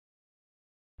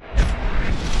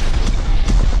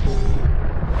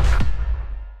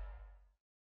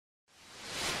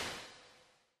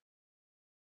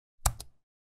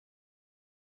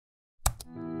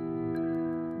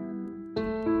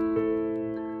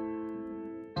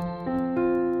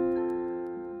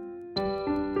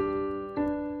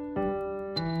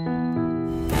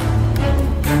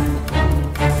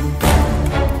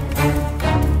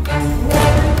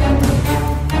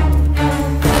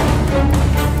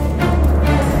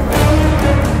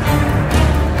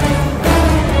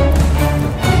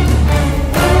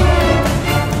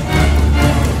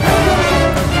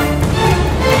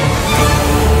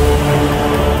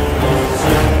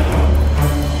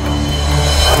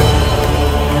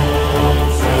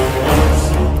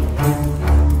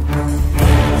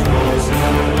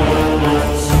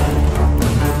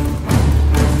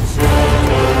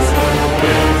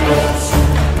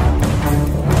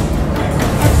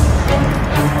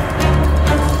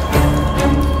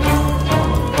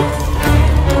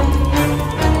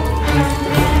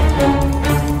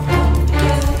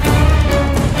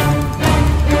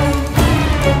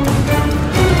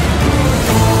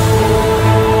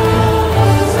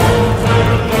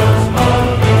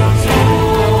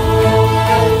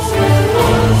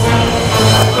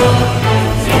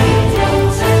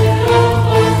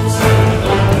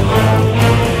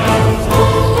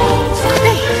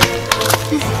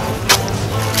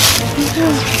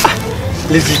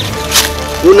Listen.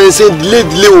 When I say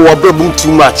delay we problem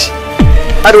too much.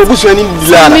 I don't push any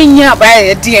delay. Me nya ba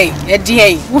e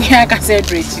die. We can say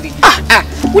drechiri.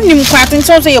 Unim kwatin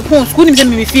so say your phone school nim say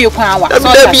me fie kwa awa. Be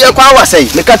be kwa awa say.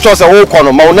 Me catch us wo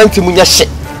kono ma wonanti munya hye.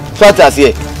 So at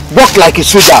say walk like a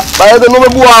soldier. But I don't know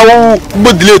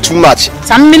bu delay too much.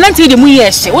 Some me nanti de mu ye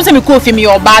hye. Won say me ko fi me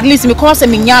your bad list me cause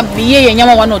me nya me ye nya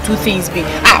one or two things be.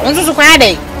 Won so kwa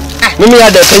dey. Me me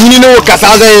ada tanyini no kasa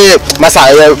say masa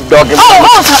dog.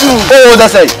 Oh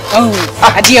that's it. Oh,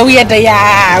 adia we ada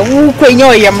ya. Wu kwenya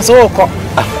oyem so ko.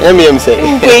 Yem say.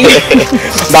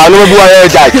 Ba no bu aye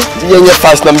jai. Yenye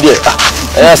fast nam dey.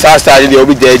 Sa start dey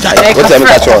obi dey jai. What time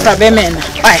catch on? Problem na.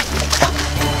 Bye.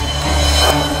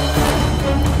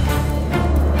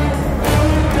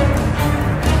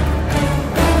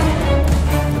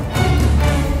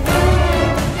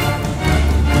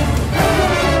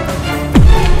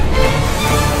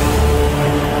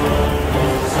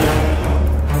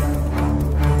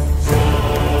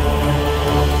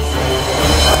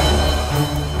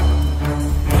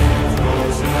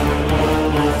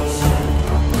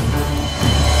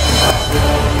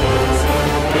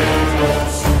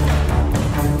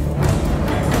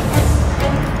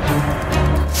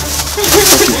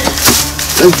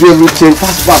 Let's do everything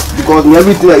fast because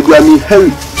everything I do I'm in hurry.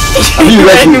 Are you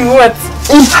ready? What?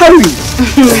 In hurry.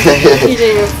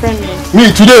 Today you're friendly.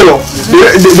 Me today, no.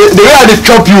 The way I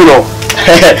chop you, no.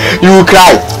 You will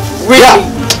cry. Really?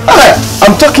 Yeah.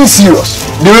 I'm talking serious.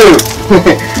 The way.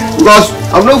 Because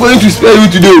I'm not going to spare you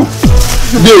today.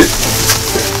 Today,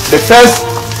 the first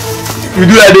you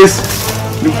do like this,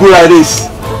 you go like this.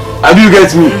 Have you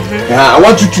get me? Yeah. I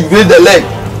want you to raise the leg.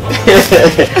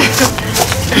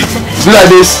 Do like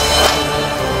this.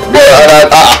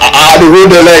 I hold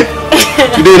the leg.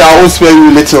 Today I won't spare you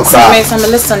little cry. So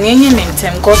listen, you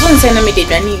mentem cause one say na me dey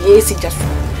dwani AC just.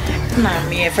 Na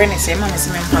me friend say man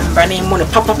say me pamba na mo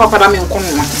papa da me nko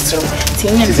no so.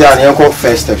 Tinye. This is an yanko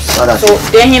first steps. So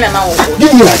dey hin na wo.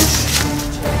 Give me like this.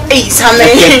 Hey, Sammy.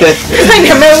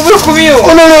 I me wo ku mi o.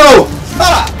 Oh no.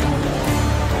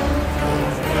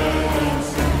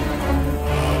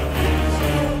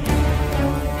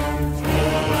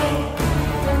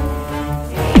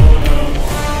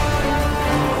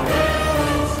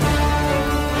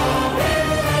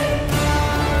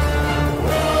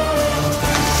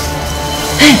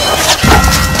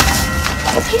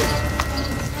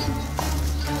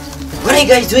 What are you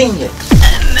guys doing here?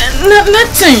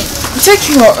 Nothing. Check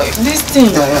your this thing.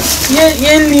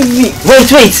 Yeah, leave me.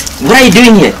 Wait. What are you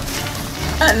doing here?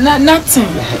 Nothing.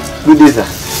 Good day, sir.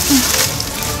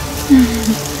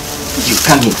 You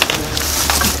come here.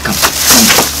 Come.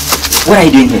 What are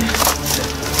you doing here?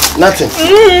 Nothing.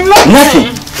 Nothing.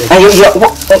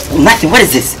 Nothing. What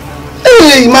is this?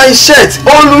 Hey, my shirt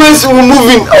always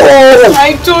moving. Oh,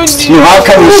 I told you. No, how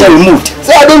come your shirt removed?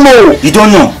 Sir, I don't know. You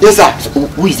don't know? Yes, sir. So,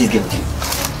 who is this girl?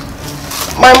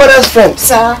 My mother's friend.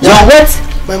 Sir. Your what?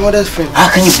 My mother's friend. How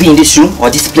can you be in this room or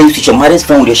this place with your mother's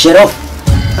friend with your shirt off?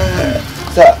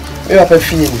 Sir, you have a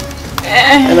feeling.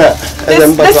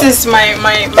 This is my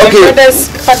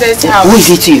father's house. Who is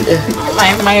it to you?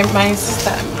 My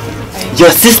sister. Your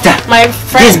sister? My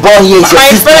friend. This boy here is your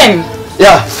sister. My friend.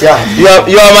 Yeah. You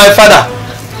are my father.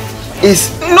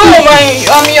 No,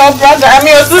 I'm your brother. I'm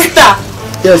your sister.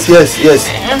 Yes.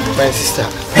 My sister.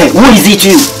 Hey, who is it to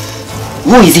you?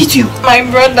 Who is it to you? My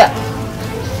brother.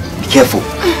 Be careful.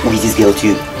 Who is this girl to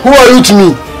you? Who are you to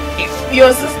me?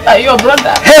 Your sister, your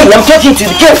brother. Hey, I'm talking to you.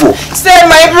 Be careful. Say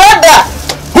my brother.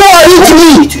 Who are you to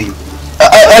me? To you?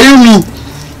 Are you me?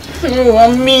 No,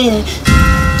 I'm me.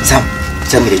 Sam,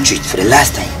 tell me the truth for the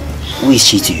last time. Who is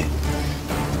she to you?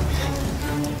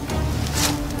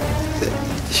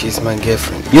 She's my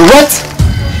girlfriend. Your what?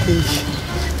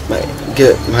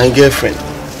 My girlfriend.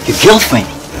 Your girlfriend?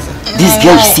 This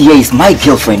girl you see here is my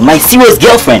girlfriend, my serious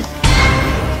girlfriend.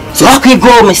 So how can you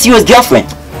go with my serious girlfriend?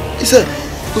 He said,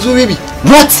 also baby.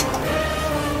 What?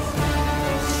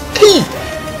 Hey,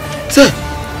 sir,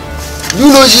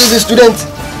 you know she's a student.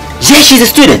 Yes, she's a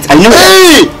student. I know.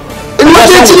 Hey,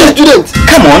 she's a student.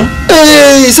 Come on.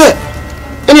 Hey, sir.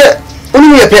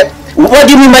 What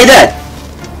do you mean by that?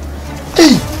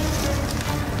 Hey,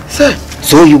 sir.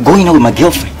 So you going out with my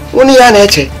girlfriend?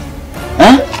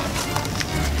 Huh?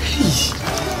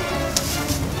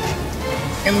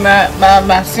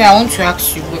 See, I want to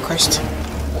ask you a question.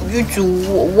 You two,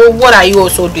 what are you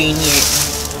also doing here?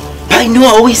 I know.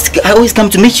 I always come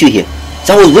to meet you here.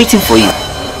 So I was waiting for you.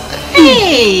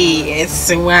 Hey,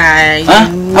 yes, why?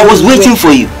 Huh? I was waiting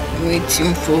for you.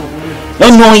 Waiting for you.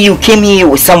 Not knowing you came here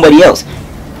with somebody else.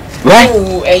 Right?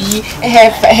 Oh,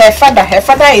 her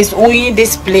father is owning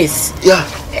this place. Yeah.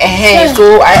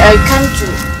 So I come to.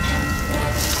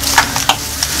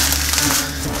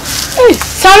 Hey,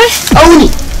 sorry. Awuni.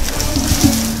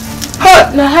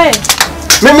 Hi. No, hey.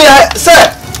 Mimi,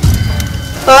 sir.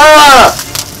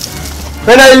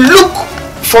 When I look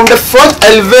from the front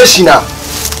elevation,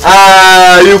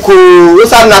 you could.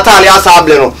 What's that, Natalia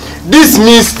Sableno? This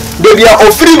means they be a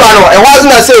free bano. It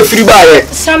wasn't a say free buy.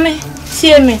 Sammy,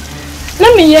 see me.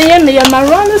 Let me hear me. I'm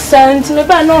around the sand. Maybe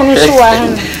I know who you are.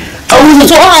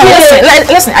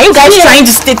 Listen, are you guys trying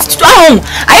to stay home?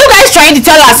 Are you guys trying to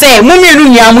tell us, hey, Mummy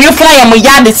Runya, we fly and we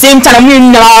at the same time?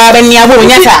 No,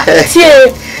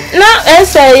 I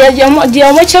say,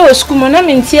 your watcher was school, and I'm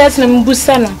in tears and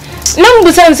Busano. No,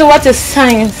 Busano, so what is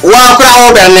science? Walk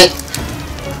around and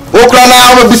walk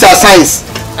around with science.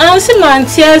 I see my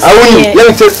tears. Let me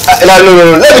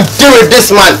deal with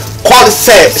this man called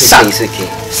Sir. It's okay.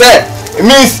 Sir, it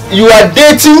means you are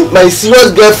dating my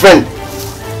serious girlfriend.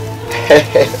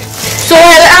 So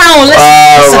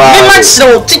let's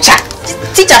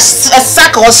teacher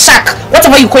sack or sack,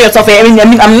 whatever you call yourself. I mean,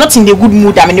 I'm not in the good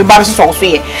mood. I'm in the bad sort of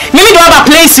way. Maybe do have a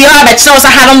place here that shows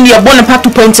I had on the Bonaparte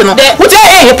 2.0.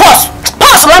 Hey, pause.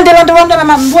 One day, I'm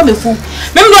going to fool.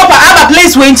 Maybe do have a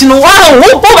place where you know, wow,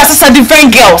 over sister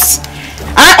different girls.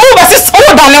 Over sister,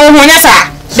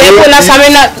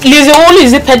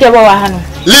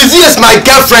 Lizzie is my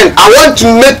girlfriend. I want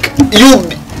to make you.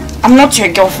 I'm not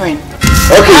your girlfriend.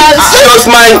 Okay, she was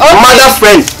my mother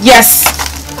friend. Yes,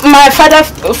 my father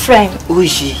friend. Who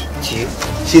is she to you?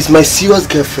 She's my serious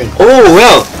girlfriend. Oh,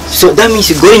 well, so that means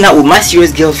you're going out with my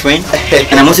serious girlfriend,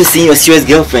 and I'm also seeing your serious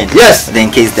girlfriend. Yes. Then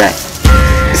case die.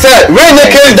 Sir, when the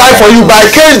case die for you,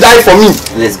 but case die for me.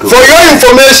 Let's go. For your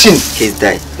information, Case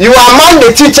die. you are among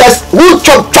the teachers who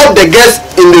chop the girls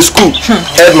in the school.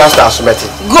 Headmaster Asumeti.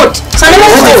 good. I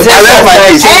rest my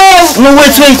case. No,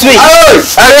 wait.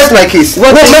 I rest my case.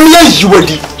 What?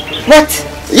 What?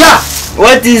 Yeah.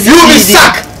 What is You be easy?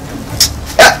 sacked.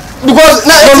 Because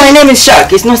But my name is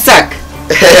Shaq. It's not Sack.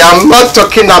 I'm not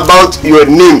talking about your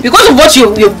name. Because of what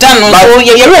you've done, also,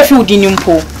 you're refuged in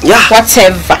Yumpo. Yeah.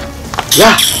 Whatever.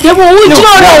 Yeah. They were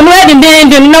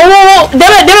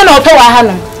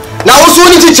Now also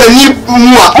need to tell me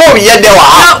more. Oh yeah, there were.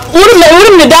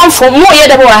 Wouldn't me down for more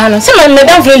yet about Hannah. Some of them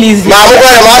down for Lizzie. Now I'm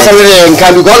going to answer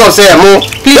can because of say more.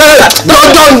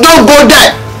 Don't go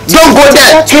there. Don't go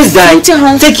there. Case die.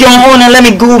 Take your own and let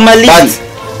me go with my lady.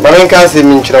 But my can't say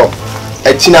me chino.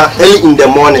 Echina early in the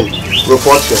morning.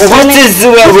 Report yourself. What is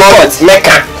report?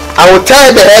 Mecca. I will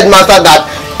tell the headmaster that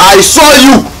I saw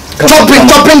you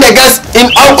chopping the gas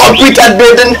in uncompleted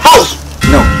building house.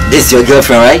 No, this is your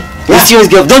girlfriend, right? Your serious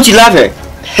girl. Don't you love her?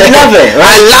 You love her,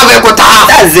 right? I love her kota.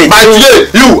 That's it. But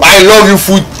today, I love you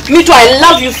food. Me too, I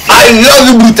love you. I love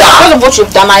you buta. Because of what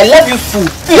you've done, I love you food.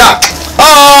 Yeah.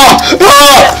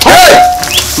 Hey.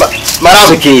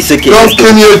 Madam, It's okay. Don't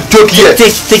give me a joke here.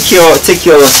 Take your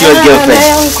serious girlfriend.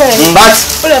 But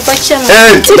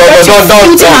hey,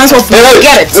 don't.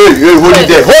 Get it. Hey, hold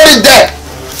it there.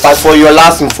 But for your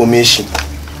last information,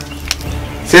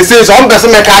 say some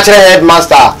person may catch a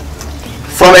headmaster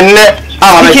from a net.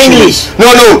 Speak English. No,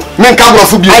 me can't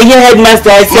food you. I hear headmaster.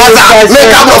 I Master, me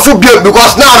can't food you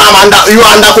because now you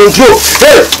are under control.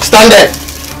 Hey, stand there.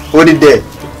 Hold it there.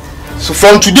 So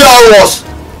from today onwards,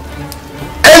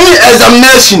 any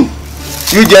examination,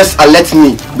 you just alert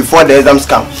me before the exams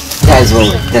come. That's one.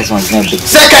 Not big.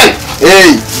 Second,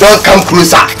 hey, don't come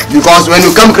closer because when you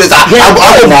come closer,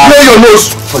 I will blow your nose.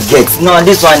 Forget. No,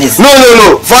 this one is. No.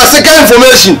 For second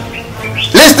information,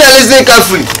 listen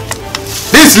carefully.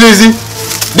 This Lizzie,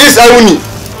 this Awuni.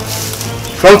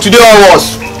 From today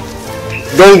onwards,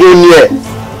 don't go near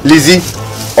Lizzie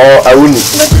or Awuni.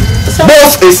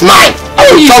 Both is mine. I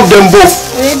will chop them both.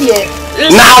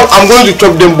 Now I'm going to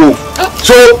chop them both.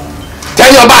 So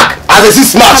turn your back as I see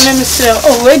smash.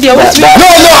 Oh, wait there. What you? No,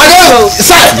 I don't.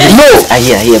 Sir, no. I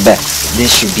hear back. This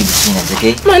should be between us,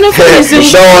 okay? Don't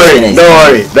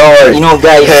worry. You know,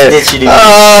 guys, this should be.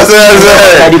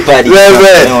 Party.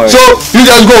 So you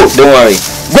just go. Don't worry.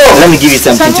 Go. Let me give you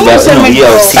something to buy. No, you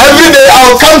are sick. Every day I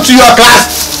will come to your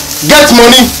class, get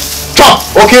money, chop.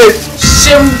 Okay.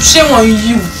 Shame on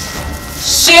you.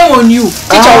 Shame on you.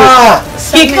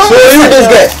 Speak. So you this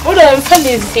guy. What the hell is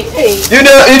it? You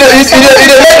let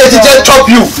the teacher chop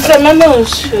you. Remember,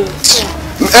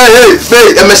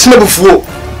 Hey, I'm a small before.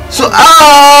 So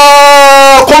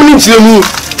coming to me.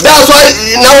 That's why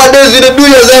nowadays you do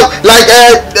yourself like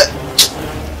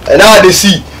and now they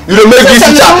see you don't make this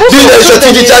teacher. This is your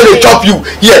teacher they chop you.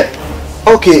 Yeah.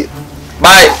 Okay.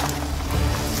 Bye.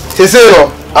 Say no.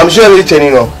 I'm sure you're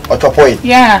training on top point.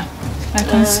 Yeah. I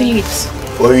can see it.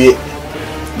 Oh yeah.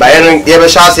 But you have a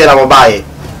chance here, I'm buy.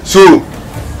 So,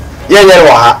 yeah,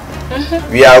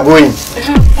 we are going.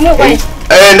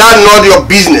 And that's not your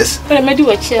business. But I do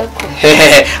a check.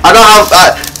 I don't have.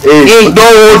 Don't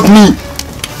hold me.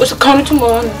 What's coming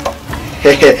tomorrow?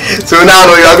 So now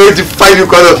you are going to fight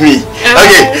because of me.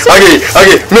 Okay.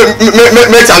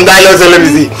 Make some dialogues and let me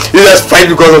see. You just fight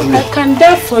because of me. I can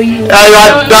die for you. You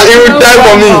will die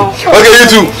for me. Okay, you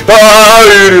too. How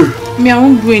will you do? Me, I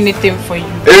won't do anything for you.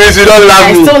 It means you don't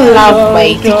love me. I still love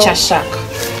my teacher Shaq.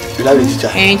 You love your teacher?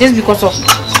 And just because of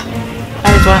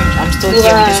that's why I'm still here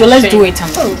with you. So let's do it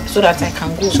so that I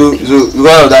can go. So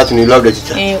because of that you love the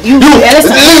teacher?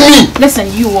 Listen,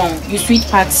 you sweet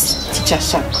parts teacher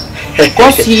Shaq.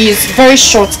 Because he is very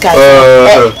short guy.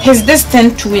 His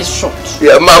distance too is short.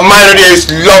 Yeah, mine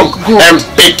is long and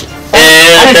big.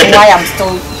 I don't know why I'm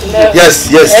still here.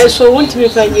 Yes. So won't me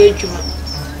find you.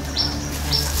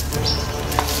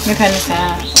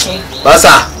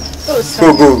 Masa,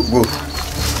 go.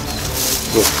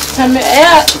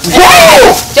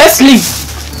 Just leave.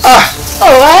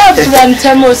 Oh, I have to run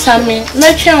Tamo Sammy.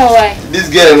 Mention why. This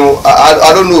girl,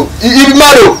 I don't know. He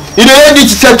married. He don't need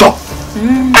to set up.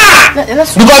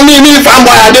 Because me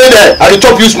fanboy, I did there. I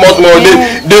chop you small.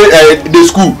 They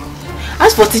school.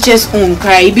 As for teachers' own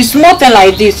cry, it be small thing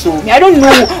like this. So I don't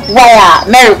know why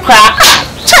Mary cry.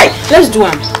 Try. Let's do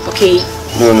one. Okay.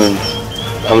 No.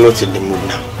 I'm not in the mood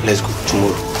now. Let's go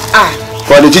tomorrow.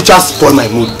 For the teachers spoil my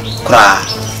mood. Cry.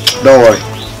 Don't worry.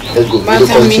 Let's go. But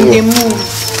I'm in the mood.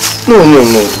 No.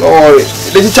 Don't worry.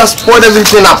 The teachers spoiled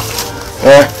everything up.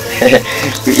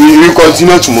 We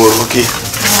continue tomorrow. Okay.